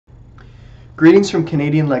Greetings from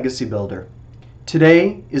Canadian Legacy Builder.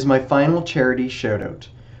 Today is my final charity shoutout.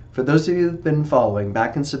 For those of you who have been following,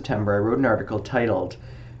 back in September I wrote an article titled,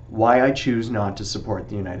 Why I Choose Not to Support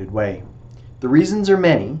the United Way. The reasons are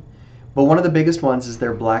many, but one of the biggest ones is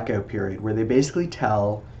their blackout period, where they basically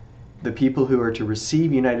tell the people who are to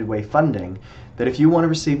receive United Way funding that if you want to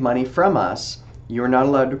receive money from us, you are not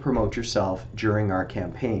allowed to promote yourself during our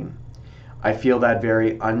campaign. I feel that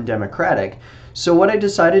very undemocratic, so what I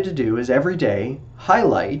decided to do is every day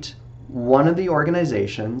highlight one of the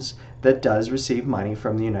organizations that does receive money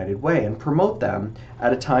from the United Way and promote them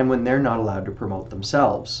at a time when they're not allowed to promote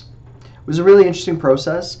themselves. It was a really interesting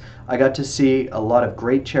process. I got to see a lot of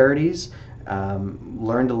great charities,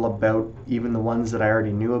 learned about even the ones that I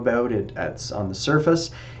already knew about on the surface,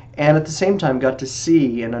 and at the same time got to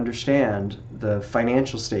see and understand the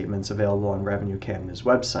financial statements available on Revenue Canada's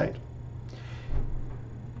website.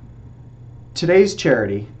 Today's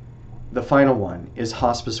charity, the final one, is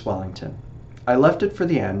Hospice Wellington. I left it for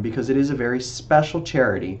the end because it is a very special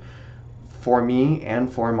charity for me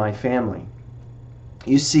and for my family.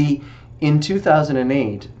 You see, in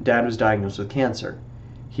 2008, Dad was diagnosed with cancer.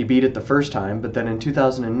 He beat it the first time, but then in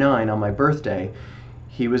 2009, on my birthday,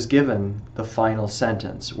 he was given the final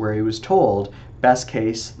sentence, where he was told, best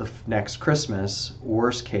case, the next Christmas,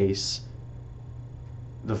 worst case,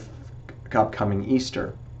 the upcoming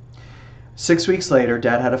Easter. 6 weeks later,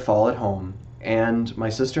 Dad had a fall at home, and my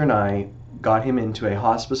sister and I got him into a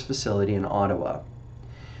hospice facility in Ottawa,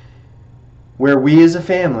 where we as a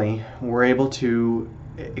family were able to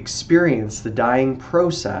experience the dying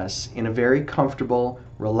process in a very comfortable,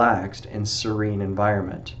 relaxed, and serene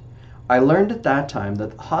environment. I learned at that time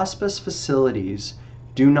that hospice facilities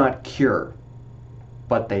do not cure,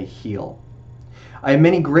 but they heal. I have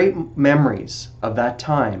many great memories of that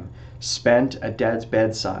time spent at Dad's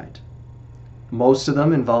bedside. Most of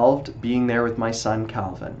them involved being there with my son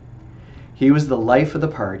Calvin. He was the life of the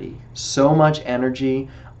party. So much energy,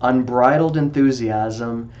 unbridled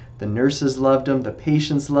enthusiasm. The nurses loved him, the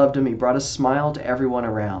patients loved him. He brought a smile to everyone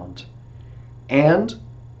around. And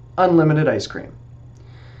unlimited ice cream.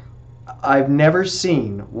 I've never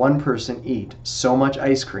seen one person eat so much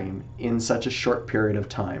ice cream in such a short period of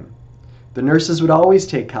time. The nurses would always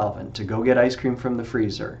take Calvin to go get ice cream from the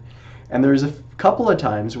freezer. And there's a couple of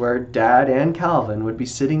times where Dad and Calvin would be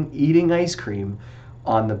sitting eating ice cream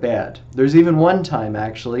on the bed. There's even one time,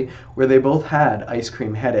 actually, where they both had ice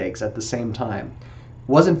cream headaches at the same time.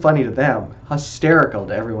 Wasn't funny to them, hysterical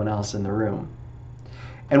to everyone else in the room.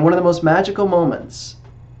 And one of the most magical moments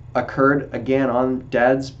occurred again on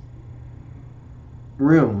Dad's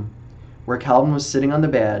room, where Calvin was sitting on the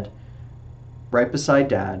bed right beside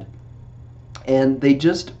Dad, and they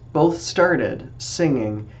just both started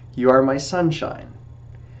singing You Are My Sunshine.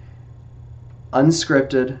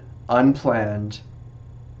 Unscripted, unplanned,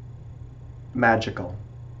 magical.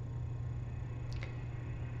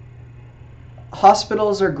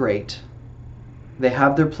 Hospitals are great. They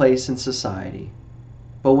have their place in society.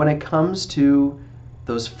 But when it comes to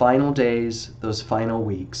those final days, those final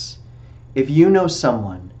weeks, if you know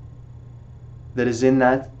someone that is in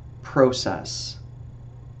that process,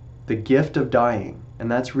 the gift of dying,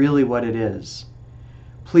 and that's really what it is,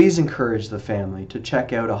 please encourage the family to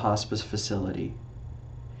check out a hospice facility.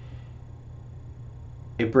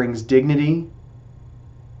 It brings dignity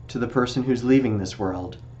to the person who's leaving this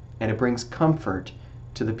world, and it brings comfort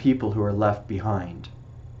to the people who are left behind.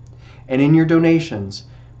 And in your donations,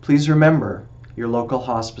 please remember your local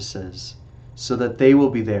hospices so that they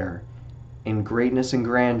will be there in greatness and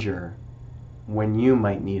grandeur when you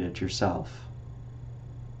might need it yourself.